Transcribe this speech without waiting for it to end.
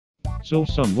So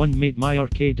someone made my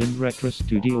arcade in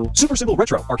RetroStudio. Super simple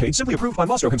retro arcade simply approved by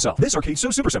Monstro himself. This arcade's so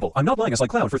super simple. I'm not lying, it's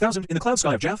like Cloud for 1000 in the cloud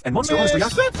sky of Jeff and Monstro honest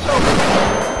react.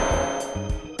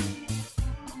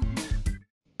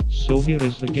 So here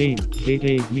is the game. They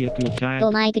gave me a cool tag. Oh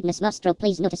my goodness, Monstro,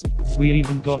 please notice me. We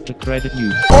even got the credit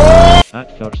news.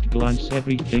 At first glance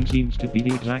everything seems to be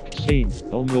the exact same,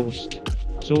 almost.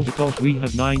 So because we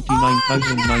have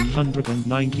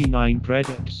 99,999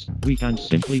 credits, we can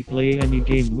simply play any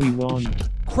game we want.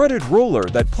 Credit roller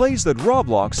that plays that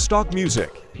Roblox stock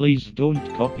music. Please don't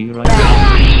copyright. You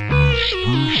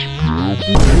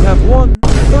have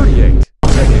 38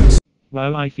 seconds.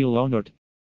 Wow, I feel honored.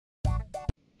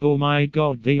 Oh my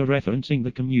god, they are referencing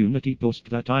the community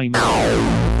post that I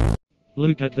made.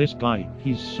 Look at this guy,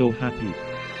 he's so happy.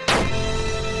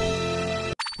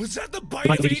 Was that the bite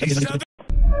of 87?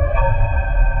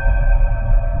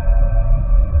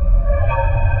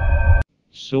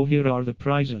 So here are the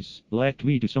prizes. Let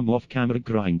me do some off-camera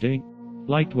grinding.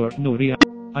 Light work, no react.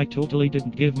 I totally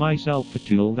didn't give myself a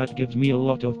tool that gives me a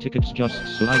lot of tickets just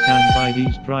so I can buy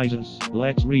these prizes.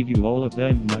 Let's review all of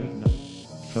them now.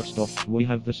 First off, we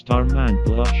have the Starman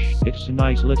plush. It's a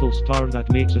nice little star that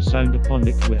makes a sound upon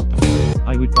equip.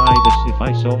 I would buy this if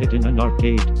I saw it in an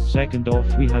arcade. Second off,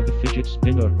 we have the fidget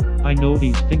spinner. I know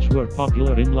these things were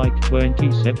popular in like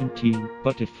 2017,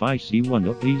 but if I see one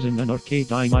of these in an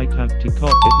arcade I might have to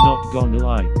cop it, not gonna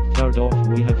lie. Third off,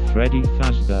 we have Freddy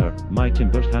Fazbear. My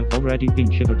timbers have already been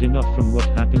shivered enough from what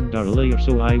happened earlier,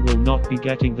 so I will not be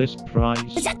getting this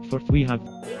prize. Fourth, we have...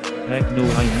 Heck no,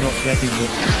 I'm not getting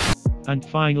this. And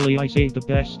finally I saved the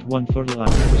best one for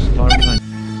last, the Starman.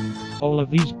 All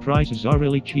of these prizes are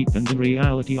really cheap, and in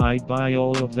reality I'd buy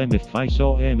all of them if I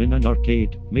saw him in an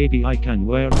arcade. Maybe I can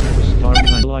wear the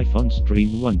Starman live on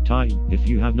stream one time. If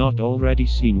you have not already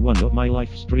seen one of my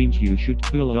live streams, you should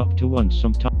pull up to one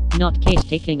sometime. Not case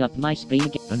taking up my screen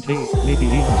again. And hey, maybe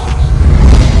even 6.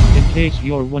 In case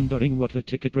you're wondering what the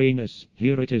ticket rain is,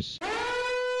 here it is.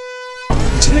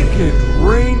 Ticket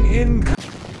rain in...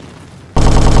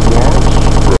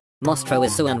 Monstro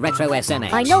is so unretro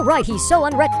SMH. I know, right? He's so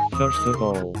unretro. First of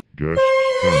all,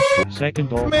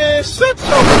 second of all,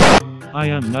 I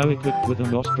am now equipped with a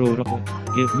Nostro rocket.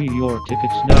 Give me your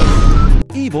tickets now.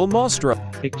 Evil Monstro.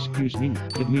 Excuse me,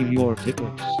 give me your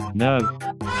tickets now.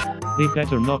 They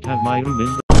better not have my room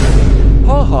in.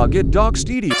 Haha, get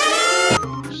doxed idiot.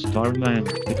 Starman,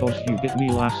 because you bit me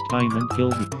last time and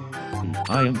killed me,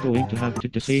 I am going to have to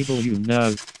disable you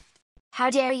now.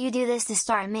 How dare you do this to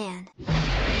Starman?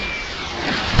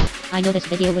 I know this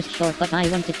video was short, but I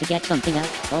wanted to get something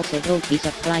out. Also, don't be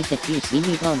surprised if you see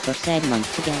me gone for 7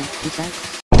 months again. Peace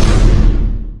out.